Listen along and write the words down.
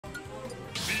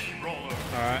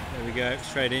Alright, there we go.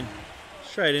 Straight in.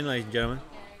 Straight in, ladies and gentlemen.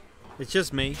 It's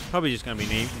just me. Probably just going to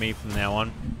be me from now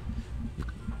on.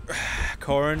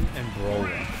 Corrin and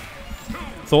Brawler.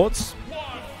 Thoughts?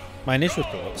 My initial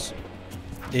thoughts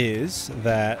is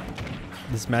that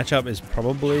this matchup is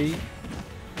probably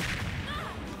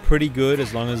pretty good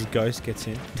as long as Ghost gets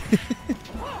in.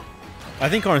 I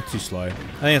think Corrin's too slow.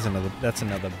 I think that's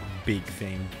another big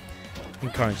thing. I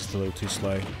think Corrin's just a little too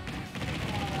slow.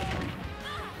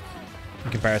 In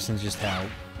comparison to just how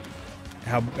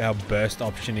burst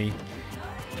optiony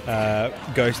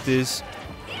Ghost is.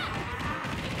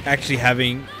 Actually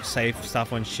having safe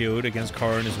stuff on shield against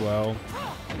Corrin as well.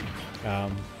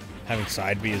 Having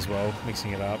side B as well,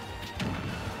 mixing it up.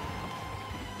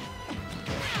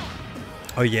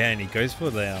 Oh yeah, and he goes for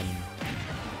the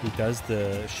he does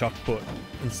the shock put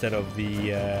instead of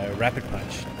the rapid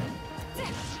punch,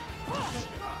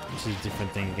 which is a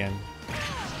different thing again.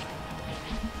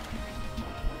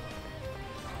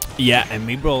 Yeah,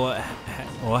 and Brawler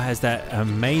has that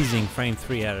amazing frame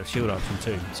 3 out of shield option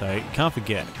too, so you can't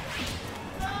forget.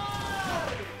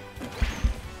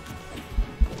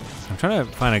 I'm trying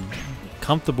to find a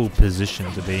comfortable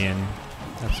position to be in.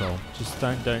 That's all. Just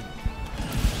don't.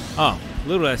 Oh,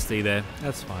 little SD there.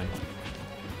 That's fine.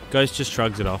 Ghost just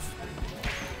shrugs it off.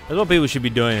 That's what people should be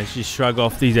doing. Is just shrug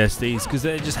off these SDs because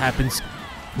it just happens.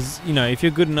 Because you know, if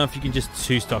you're good enough, you can just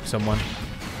 2-stock someone.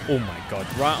 Oh my god!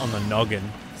 Right on the noggin.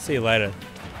 See you later.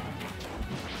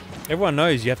 Everyone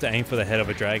knows you have to aim for the head of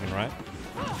a dragon, right?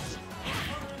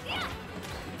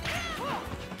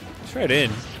 Straight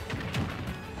in.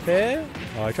 Fair.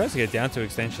 Oh, he tries to get down to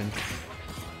extension.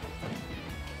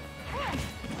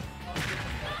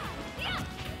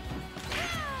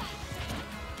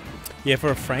 Yeah, for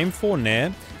a frame 4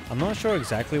 Nair, I'm not sure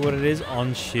exactly what it is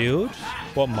on shield,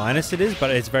 what minus it is,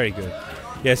 but it's very good.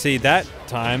 Yeah, see, that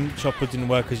time shot put didn't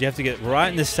work because you have to get right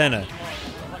in the center.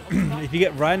 If you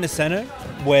get right in the center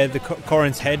where the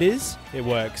Corrin's head is, it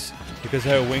works because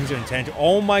her wings are in tangent.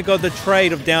 Oh my god, the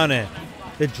trade of down air.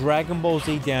 The Dragon Ball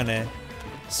Z down air.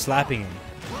 Slapping him.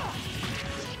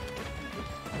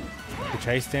 The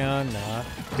chase down, nah.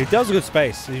 He does a good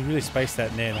space. He really spaced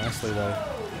that Nair nicely though.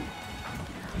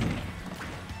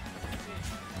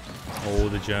 Oh,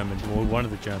 the German. Well, one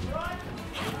of the German.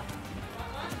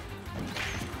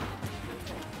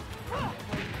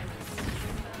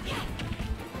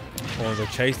 Oh, the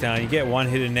chase down. You get one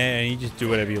hit in there and you just do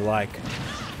whatever you like.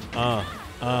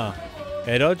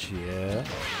 Air dodge? Yeah.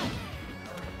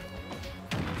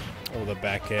 Oh, the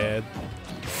back air.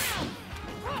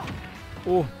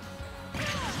 Oh.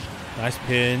 Nice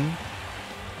pin.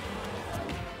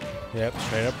 Yep,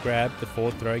 straight up grab. The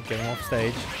forward throw. Get him off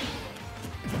stage.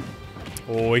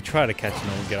 Oh, he tried to catch him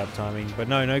and get up timing. But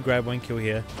no grab, one kill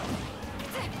here.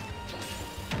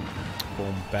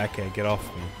 Boom, back air. Get off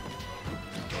me.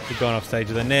 We're going off stage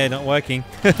with a Nair, not working.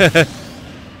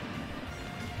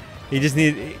 He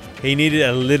needed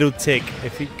a little tick.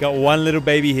 If he got one little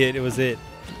baby hit, it was it.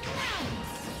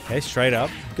 Okay, straight up.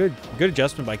 Good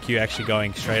adjustment by Q, actually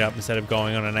going straight up instead of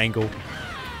going on an angle.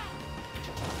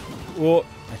 Oh,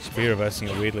 actually be reversing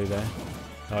it weirdly there.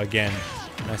 Oh, again,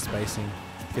 nice spacing.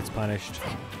 Gets punished.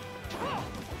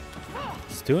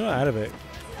 Still not out of it.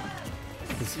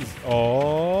 This is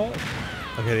okay,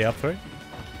 the up throw.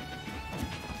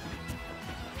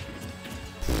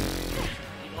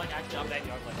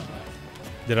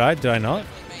 Did I not?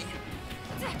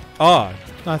 Oh,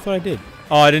 no, I thought I did.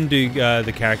 Oh, I didn't do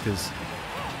the characters.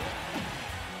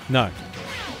 No.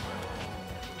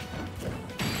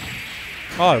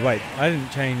 Oh, wait. I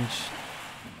didn't change.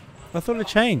 I thought it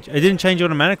changed. It didn't change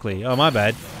automatically. Oh, my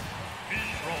bad.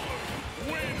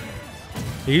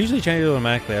 It usually changes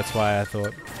automatically. That's why I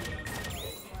thought.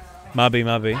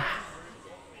 Mubby.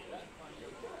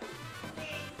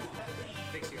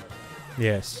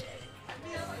 Yes.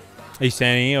 Are you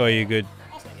standing here or are you good?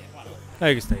 No,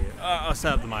 you can stay here. I'll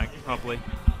set up the mic properly.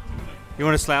 You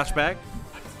want to slouch back?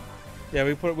 Yeah,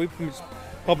 we pop it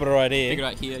right here. Pick it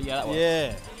right here. Yeah, that works.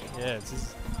 Yeah. It's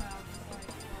just...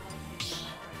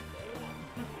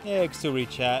 Yeah, you can still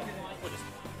re-chat.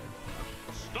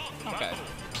 Okay.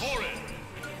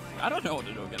 I don't know what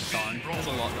to do against Corrin. There's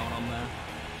a lot going on there.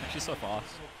 She's so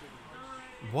fast.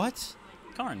 What?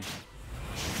 Corrin.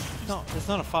 No, it's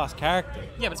not a fast character.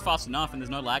 Yeah, but it's fast enough and there's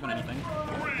no lag on anything.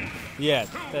 Yeah,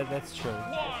 that's true.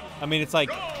 I mean, it's like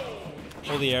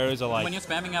all the arrows are like when you're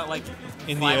spamming out like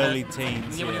in the early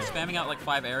teens. Yeah, when you're spamming out like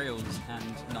 5 aerials and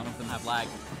none of them have lag,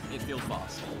 it feels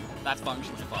fast. That's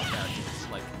functionally fast characters.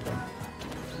 Like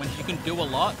when you can do a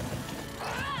lot.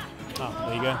 Oh,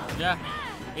 there you go. Yeah,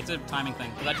 it's a timing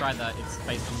thing. Because I tried that. It's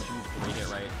based on the read it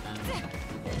rate and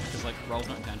because like rolls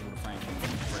not intangible to frame.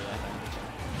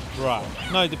 Right.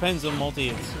 No, it depends on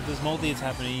multi-hits. If there's multi-hits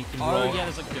happening, you can roll. Oh, yeah,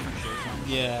 there's like different shit.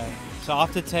 Yeah. So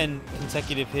after 10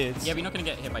 consecutive hits... Yeah, but you're not going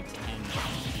to get hit by 10 times.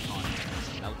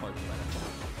 That'll probably be better.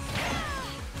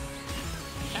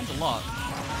 10's a lot,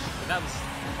 but that was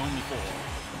only 4.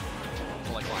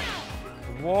 So like, why?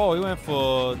 Whoa, he went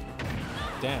for...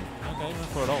 Damn. Okay, he went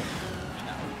for it all.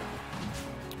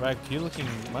 Right, you're looking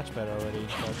much better already.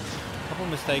 But a couple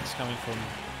of mistakes coming from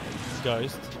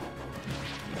Ghost.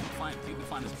 You can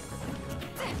find this.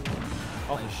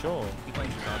 Oh, for sure. He plays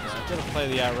his card, You've got to play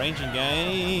the outranging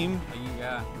game.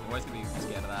 Yeah, you're always going to be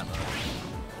scared of that,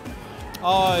 though.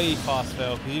 Oh, he fast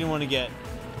fell because you didn't want to get...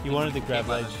 You wanted the grab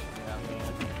ledge.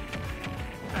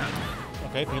 Yeah.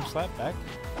 Okay, pimp slap, back.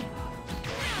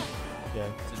 Yeah.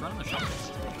 So he's running the shot.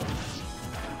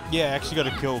 Yeah, actually got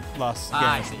a kill last game.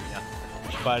 I see, yeah.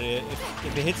 But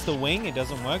if it hits the wing, it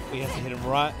doesn't work. But you have to hit him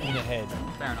right in the head.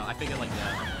 Fair enough. I figured, like,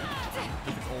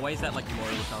 if it's always that, like, low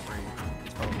recovery,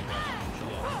 it's probably working.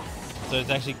 Yeah. So it's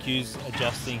actually Q's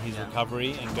adjusting his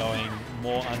recovery and going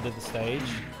more under the stage.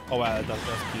 Oh wow,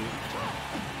 that's cute.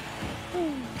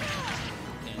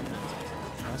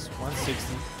 Nice,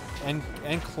 160.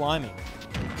 And climbing.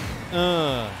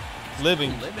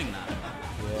 Living. Living that.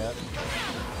 Yeah.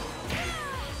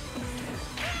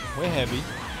 We're heavy.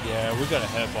 Yeah, we got a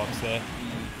hurt box there.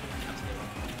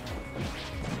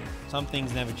 Some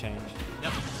things never change.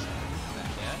 Yep.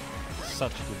 Yeah.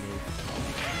 Such a good move.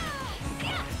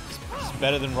 It's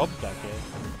better than Rob's back here.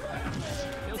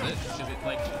 Feels it. Because it's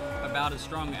like about as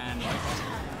strong and like.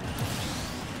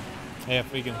 Yeah,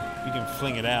 if we can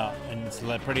fling it out and it's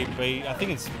pretty. I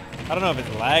think it's. I don't know if it's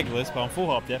lagless, but on full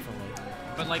hop definitely.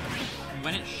 But like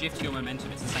when it shifts your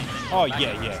momentum, it's the same thing. Oh Back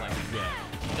yeah, over, yeah, it's like,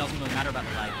 yeah. It doesn't really matter about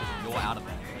the lag because you're out of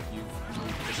there. Like you've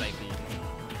moved to safety.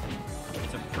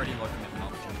 It's a pretty low commitment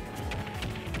option.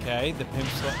 Okay, the pimp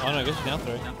slap. Oh no, I guess down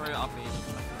throw. Down throw, up B.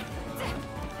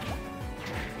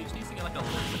 He just needs to get like a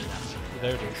little bit of damage.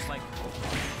 There it is. Just like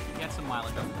get some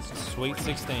mileage off this. Sweet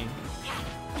 16.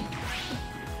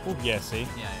 Oh yeah, see?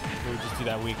 Yeah. We'll just do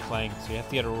that weird clang. So you have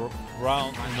to get a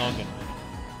round noggin.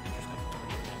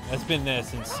 That's been there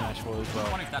since Smash 4 as I well.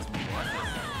 wonder if that's more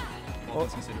well,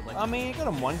 considered like. I mean, you got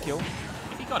him 1 kill.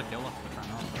 If he got a kill off the front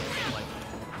row, like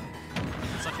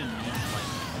it's such a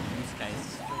use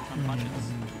case from punches.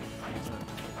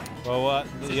 Well,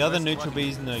 the other neutral B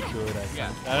is no good. I think.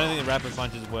 Yeah. I don't think the rapid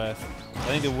punch is worth.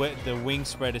 I think the wing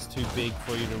spread is too big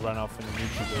for you to run off in a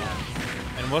neutral B.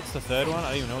 And what's the third one? I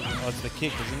don't even know. Oh, it's the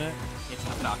kick, isn't it? It's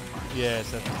the Falcon Punch. Yeah,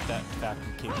 it's that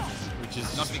Falcon kick, which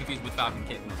is Not to be confused with Falcon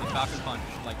Kick. The Falcon Punch,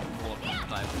 like wall punch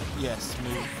type. yes,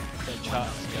 move that chart.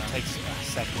 It takes a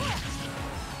second.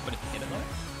 But if you hit it though.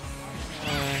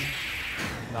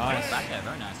 Nice. Back there,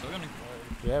 very nice. So we're gonna.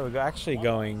 Yeah, we're actually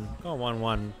going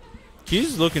 1-1.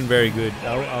 Q's looking very good.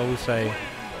 I will say.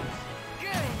 I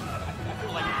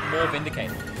feel like more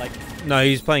vindicated. Like. No,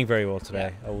 he's playing very well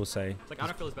today. I will say. It's like I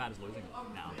don't feel as bad as losing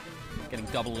now. Getting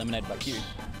double eliminated by Q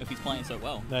if he's playing so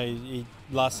well. No, he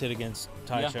last hit against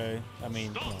Taicho. I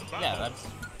mean, Yeah, that's.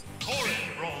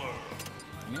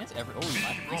 I mean, it's every. Oh,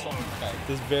 he's swapping the guy.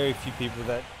 there's very few people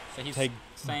that So he's take.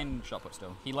 same shot put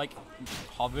still. He like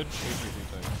hovered 2-3-2-2,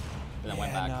 but then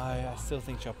went back. No, I still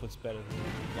think shot put's better.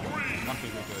 Yeah,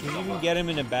 1-2-3-2. If you can get him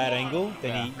in a bad angle,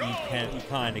 then you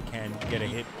kind of can get a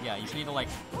hit. Yeah, you just need to like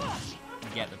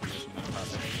get the position of the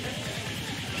person.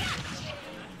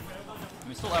 I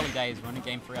mean, it's still early days. We're only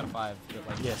game 3 out of 5. But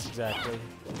like, Yes, exactly.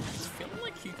 it's feeling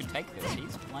like Q could take this.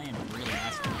 He's playing really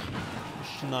nicely.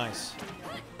 Nice.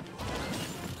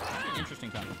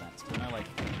 Interesting turn of events. You know, like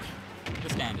the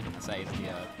standard, I say, is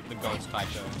the Ghost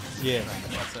Taicho. Yeah.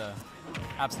 That's a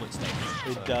absolute statement.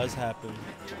 It does happen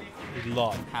a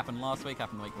lot. Happened last week.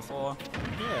 Happened the week before.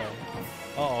 Yeah.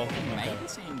 Uh-oh. Maybe Okay.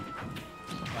 seeing,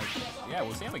 like, yeah,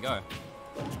 we'll see how we go.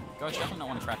 Ghost definitely not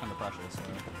want to crack under pressure,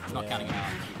 so not counting him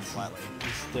out slightly.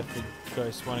 It's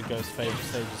definitely one of Ghost's favourite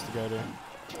stages to go to.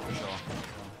 For sure.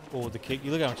 Oh, the kick.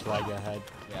 You look how much lag that had.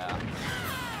 Yeah.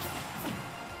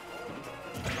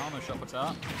 Almost shot puts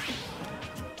out.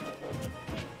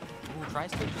 Ooh,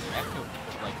 tries to F kill,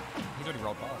 but like, he's already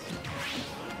rolled past.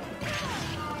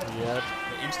 Yep.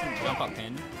 The instant jump up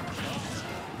pin.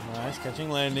 Nice. Catching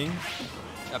landing.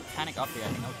 A panic up here, I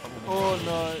think that was probably. Oh,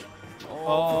 no.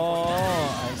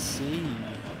 Oh, I see.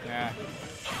 Yeah. I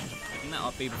think that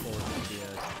up B before was going to be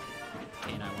a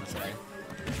pin, I want to say.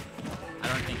 I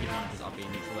don't think he wanted his up B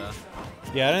neutral there.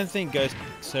 Yeah, I don't think Ghost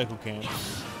circle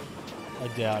camps. I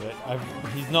doubt it.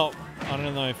 He's not. I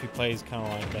don't know if he plays kind of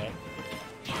like that.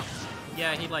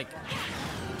 Yeah, he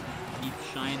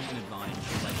shines an advantage.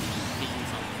 Like, he hit you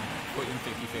something, put you in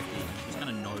 50-50, just kind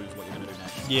of knows what you're going to do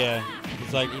next. Yeah.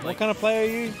 It's like, what kind of player are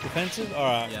you? Defensive?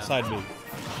 Alright, Yeah. side B.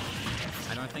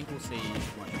 I don't think we'll see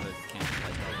much of a camp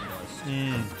like Ghost.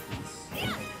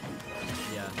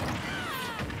 Yeah.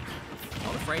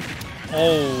 Not afraid.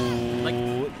 Oh.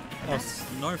 Like, that's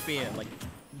no fear. Like,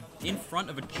 in front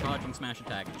of a charging smash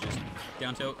attack, just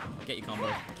down tilt, get your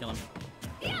combo, kill him.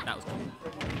 That was cool.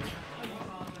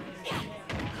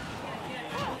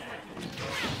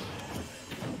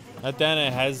 That down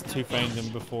air has two-framed him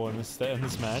before in this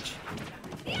match.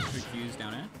 Who Q's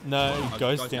down air? No, Oh,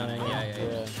 Ghost down air.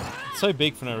 Yeah. It's so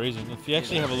big for no reason. If you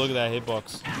actually have a look at that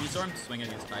hitbox. You saw him swing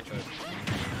against Taicho.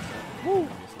 Woo.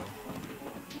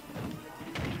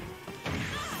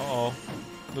 Uh-oh.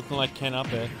 Looking like Ken up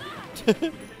there.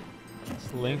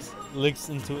 Links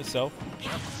into itself.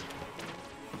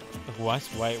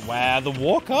 Wait, wow, the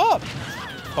walk up!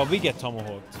 Probably get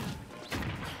tomahawked.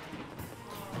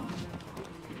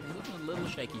 He's looking a little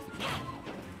shaky for Ken.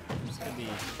 It's gonna be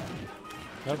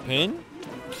No pin?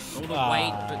 all the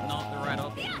weight, but not the right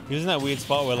up. He was in that weird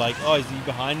spot where like, oh, is he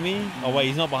behind me? Oh wait,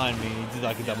 he's not behind me. He did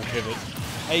like a double pivot.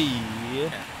 Hey!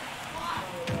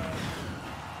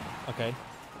 Okay.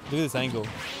 Look at this angle.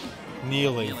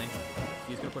 Nearly.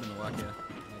 He's gonna put in the work here.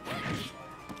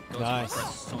 Nice.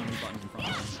 Press so many buttons in front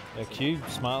of him. Yeah, Q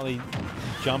smartly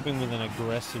jumping with an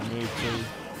aggressive move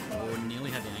too. Oh, nearly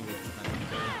had the angle.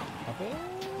 Up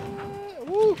air.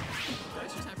 Woo!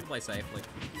 Ghost just happy to play safe. Like,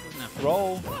 doesn't have to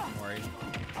Roll. worry.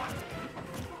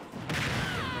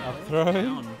 Up throw.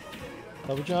 Down.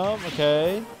 Double jump.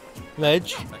 Okay.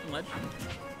 Ledge. Second ledge.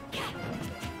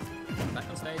 Back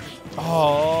on stage.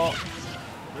 Oh.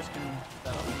 Risking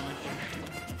that up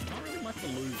much. Not really much to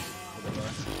lose.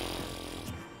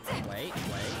 Wait.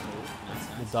 Ooh, nice.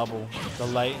 The double. The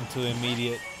late into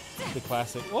immediate. The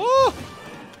classic. Oh!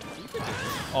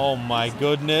 Oh my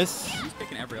goodness. He's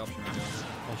picking every option right now.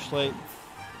 Oh,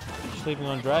 sleeping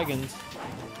on dragons.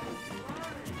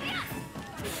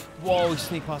 Whoa, he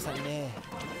sneaked past that there.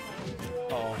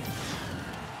 Oh.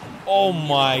 Oh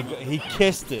my god. He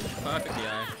kissed it. Perfect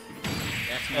DI.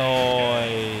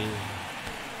 Oh.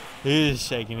 He's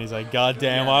shaking. He's like, God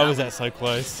damn, why was that so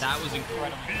close? That was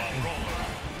incredible.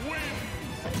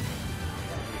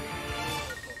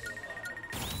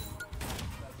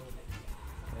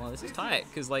 Well, this is tight,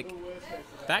 because, like,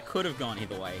 that could have gone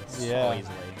either way so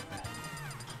easily.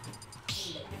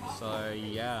 So,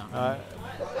 yeah.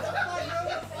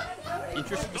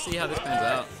 Interested to see how this pans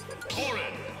out.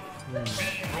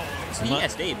 So he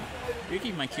SD'd.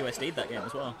 Yuki my QSD'd that game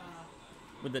as well.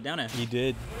 With the down air. He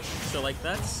did. So, like,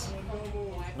 that's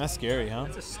scary, huh?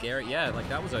 a scary, yeah, like,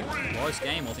 that was a close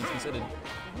game, all things considered.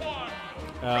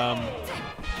 I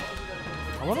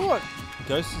wonder what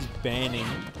Ghost is banning.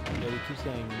 Yeah, we keep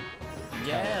saying.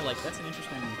 Yeah, like, that's an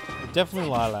interesting.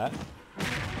 Definitely Lilat.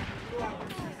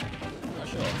 Not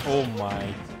sure. Oh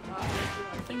my.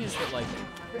 The thing is that, like,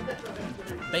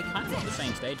 they kind of have the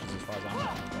same stages as far as I know.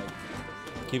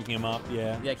 Like, Keeping him up,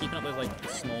 yeah. yeah, keeping up those, like,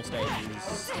 small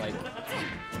stages, like,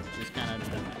 just kind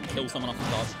of kill someone off the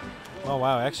top. Oh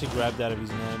wow, I actually grabbed out of his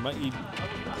man. He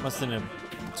must have been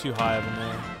too high of a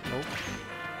man.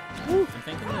 Oh. I'm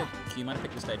thinking that you might have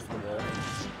picked the stage for the wall.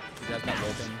 He has that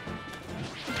wall thing.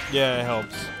 Yeah, it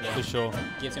helps, Yeah. for sure.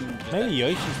 Gives him just Maybe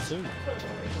that. Yoshi's too.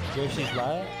 Yoshi's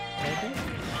Lilat, maybe?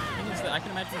 The thing is that I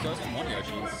can imagine Ghost and one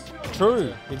Yoshi's.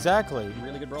 True, exactly.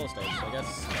 Really good roller stage, so I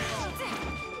guess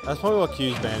That's probably what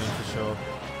Q's banning for sure.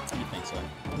 you think so.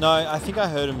 No, I think I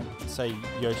heard him say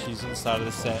Yoshi's at the start of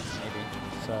the set,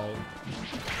 Maybe. so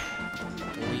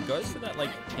Well, he goes for that, like,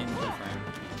 pin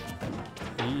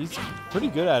frame. he's pretty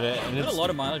good at it. And He got it's, a lot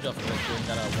of mileage off of it during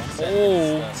that one set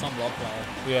Oh. against some Rob player.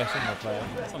 yeah, some more player.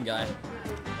 Some guy.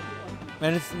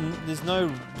 And there's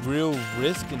no real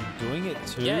risk in doing it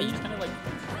too. Yeah, you just kind of, like,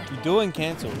 You do and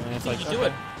cancel, and it's like you do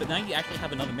it, but now you actually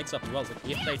have another mix-up as well. So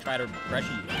if they try to pressure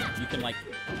you, you can, like,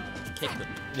 kick them.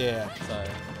 Yeah. So,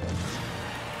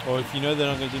 Or if you know they're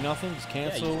not going to do nothing, just yeah, you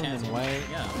cancel just and cancel. then wait.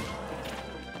 Yeah.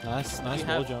 Nice You wall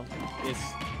have jump. this,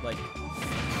 like,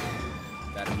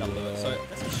 that double it. So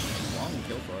that's a strong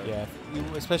kill throw. Yeah,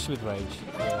 especially with rage.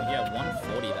 Yeah,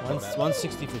 140 that killed out.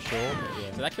 160 for sure.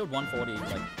 But So that killed 140,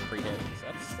 like, pre-hit. So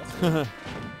that's good. yeah.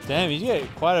 Damn, you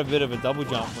get quite a bit of a double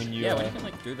jump when you. Yeah, when you can,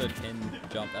 like, do the pin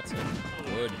jump, that's a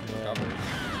good recovery.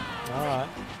 All right.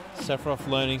 Sephiroth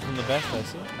learning from the best, I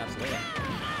see. Absolutely.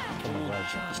 Oh my god.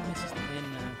 Just misses the pin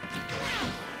there.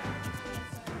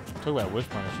 Talk about whiff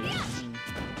punishes.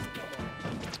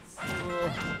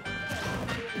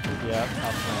 Yeah,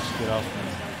 up smash, get off.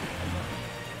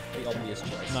 The obvious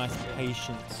choice. Nice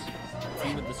patience.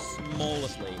 Team with the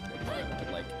smallest lead,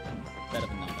 but, like, better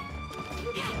than nothing.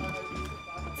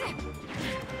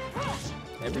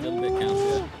 Every little bit counts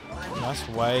here. Nice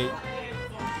weight.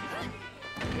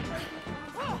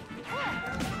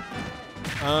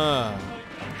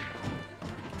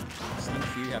 Some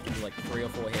Q have to do like 3 or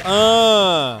 4 hits. Q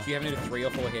have to do 3 or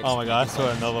 4 hits. Oh my god, I saw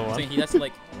another one. So he has to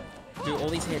like do all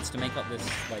these hits to make up this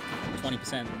like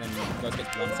 20%, and then goes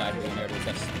gets one side of the air to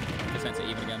test percent to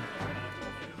even again.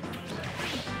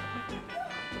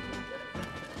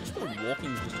 Just the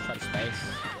walking just to try to space.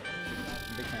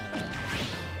 I'm a big fan of that.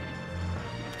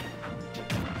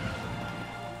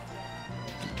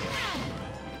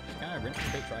 Just kind of rinse,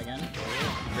 repeat, try again.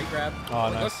 Re-grab. Oh,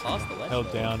 it nice. goes past the ledge.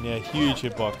 Held down, yeah, huge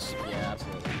hitbox. Yeah,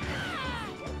 absolutely.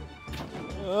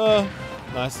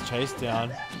 Nice chase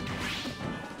down.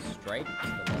 Straight to the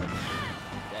ledge.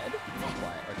 Dead? Not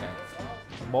quite, okay.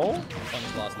 Ball? On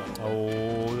this last one.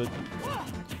 Oh,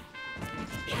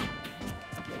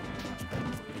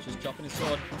 He's just chopping his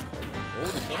sword. Oh,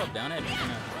 the sword up down edge.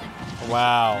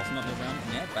 wow. Mixing up his round.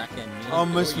 Yeah, back end.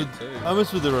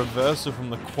 Almost with the reversal from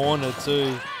the corner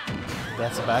too.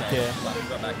 That's a back air.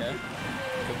 Got back air.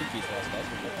 Could be Q's last spot,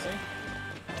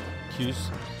 we'll see.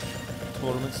 Q's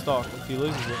tournament stock if he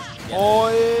loses it. Yeah, oh,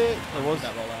 it was.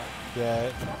 That roll out.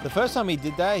 Yeah. The first time he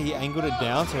did that, he angled it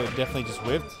down, so it definitely just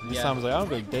whipped. This time I was like, I'm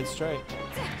going dead straight.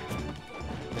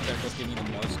 But that's what's giving you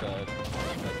the most like,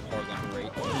 horizontal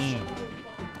rate.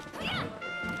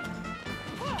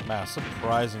 Wow,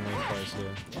 surprisingly close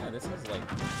here. Yeah, this is like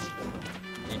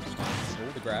interesting.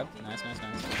 Oh, the grab. Nice, nice,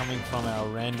 nice. Coming from our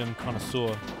random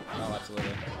connoisseur. Oh,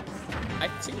 absolutely.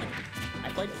 I've seen like, I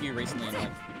played a few recently and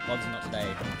like, obviously not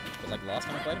today, but like last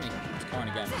time I played him, it's Corrin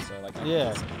again, so like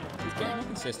yeah. He's getting more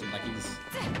consistent, like he's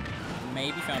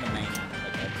maybe found a main,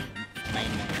 like a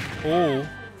main. Oh,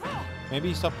 maybe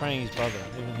he stopped praying his brother,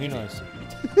 even who knows.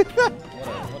 What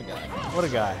a guy. What a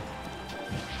guy.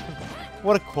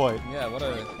 What a quote. Yeah, what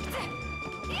a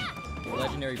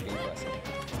legendary B presser.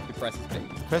 Who presses B.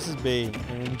 Presses B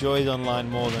and enjoys online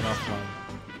more than offline.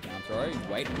 Down throw, he's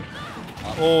waiting.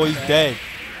 Up, Oh, he's dead.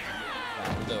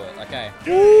 Right, we'll do it, okay.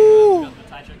 Woo!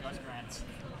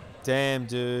 Damn,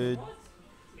 dude.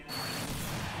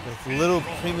 With little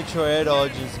premature air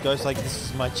dodges, Ghost like, this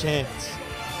is my chance.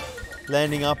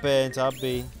 Landing up air into up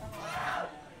B.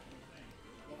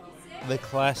 The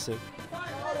classic.